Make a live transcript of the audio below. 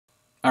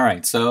All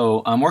right,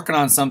 so I'm working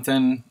on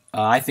something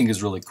I think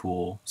is really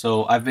cool.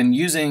 So I've been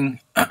using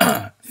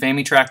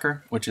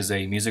Famitracker, which is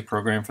a music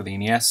program for the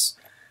NES.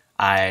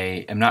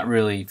 I am not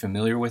really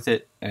familiar with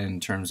it in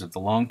terms of the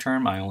long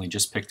term. I only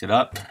just picked it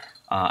up.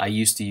 I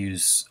used to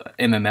use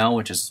MML,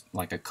 which is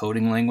like a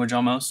coding language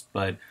almost,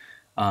 but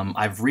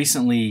I've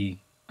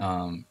recently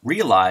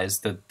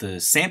realized that the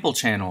sample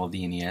channel of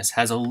the NES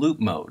has a loop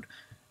mode.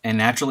 And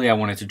naturally, I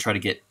wanted to try to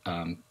get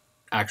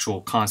actual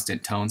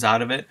constant tones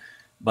out of it.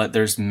 But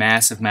there's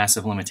massive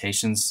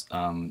limitations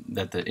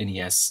that the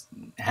NES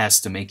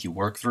has to make you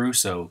work through.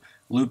 So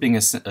looping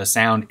a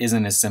sound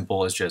isn't as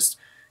simple as just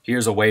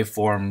here's a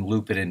waveform,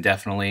 loop it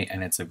indefinitely,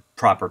 and it's a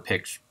proper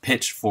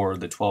pitch for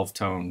the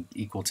 12-tone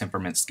equal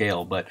temperament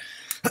scale. But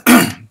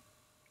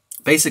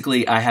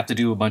basically, I have to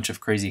do a bunch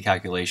of crazy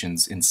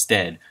calculations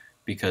instead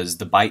because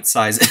the byte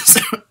sizes,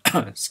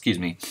 excuse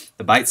me,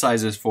 the byte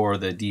sizes for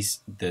the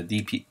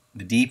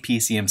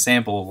DPCM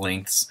sample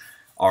lengths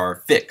are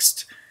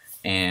fixed.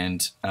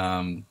 And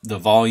the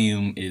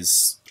volume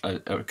is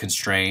a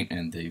constraint,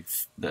 and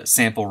the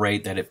sample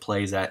rate that it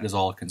plays at is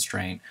all a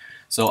constraint.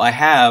 So I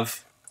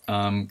have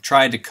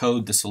tried to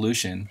code the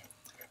solution.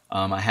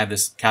 I have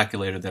this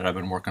calculator that I've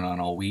been working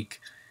on all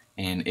week,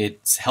 and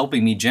it's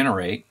helping me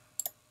generate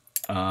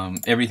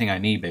everything I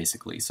need,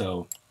 basically.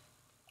 So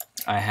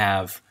I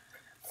have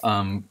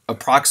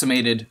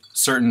approximated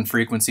certain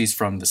frequencies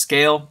from the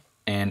scale,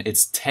 and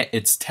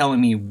it's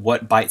telling me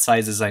what byte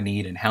sizes I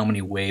need and how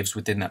many waves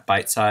within that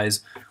byte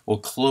size will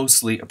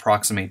closely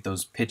approximate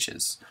those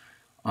pitches.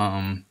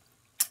 I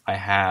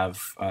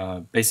have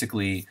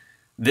basically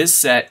this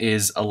set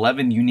is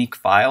 11 unique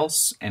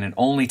files, and it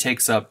only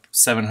takes up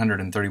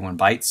 731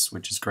 bytes,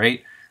 which is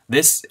great.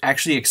 This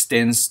actually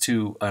extends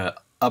to an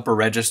upper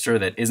register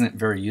that isn't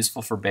very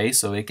useful for bass,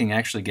 so it can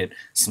actually get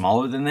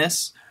smaller than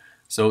this.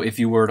 So if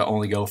you were to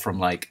only go from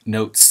like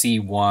note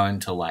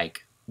C1 to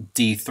like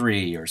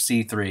D3 or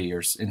C3,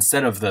 or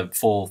instead of the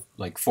full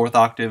like fourth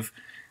octave,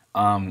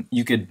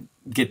 you could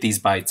get these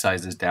byte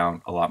sizes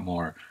down a lot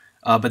more.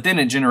 But then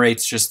it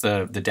generates just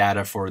the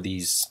data for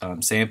these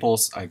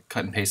samples. I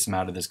cut and paste them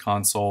out of this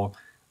console,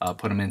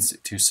 put them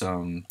into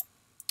some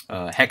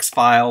hex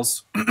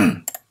files,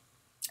 and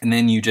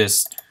then you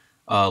just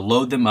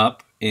load them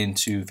up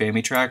into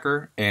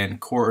Famitracker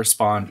and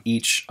correspond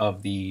each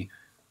of the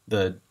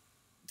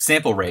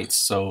sample rates.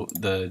 So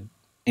the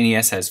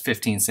NES has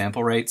 15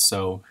 sample rates,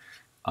 so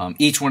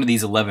each one of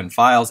these 11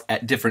 files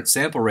at different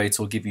sample rates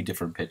will give you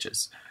different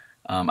pitches.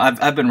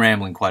 I've been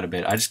rambling quite a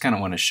bit. I just kind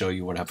of want to show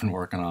you what I've been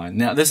working on.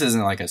 Now, this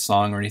isn't like a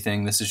song or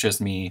anything. This is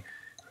just me,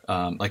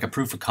 like a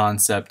proof of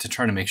concept to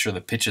try to make sure the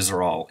pitches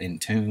are all in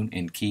tune,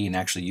 in key, and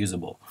actually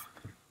usable.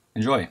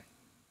 Enjoy.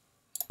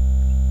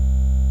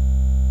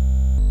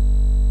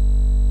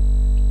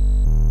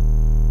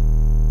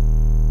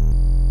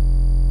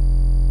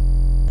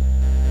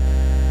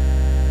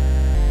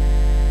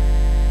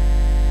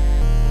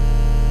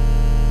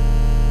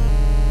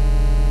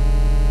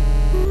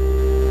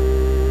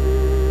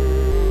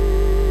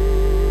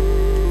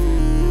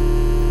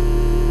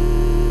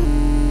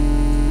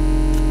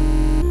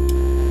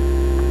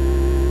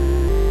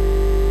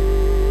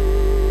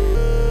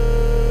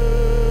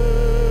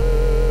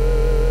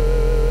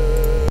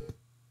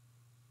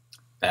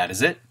 That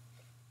is it.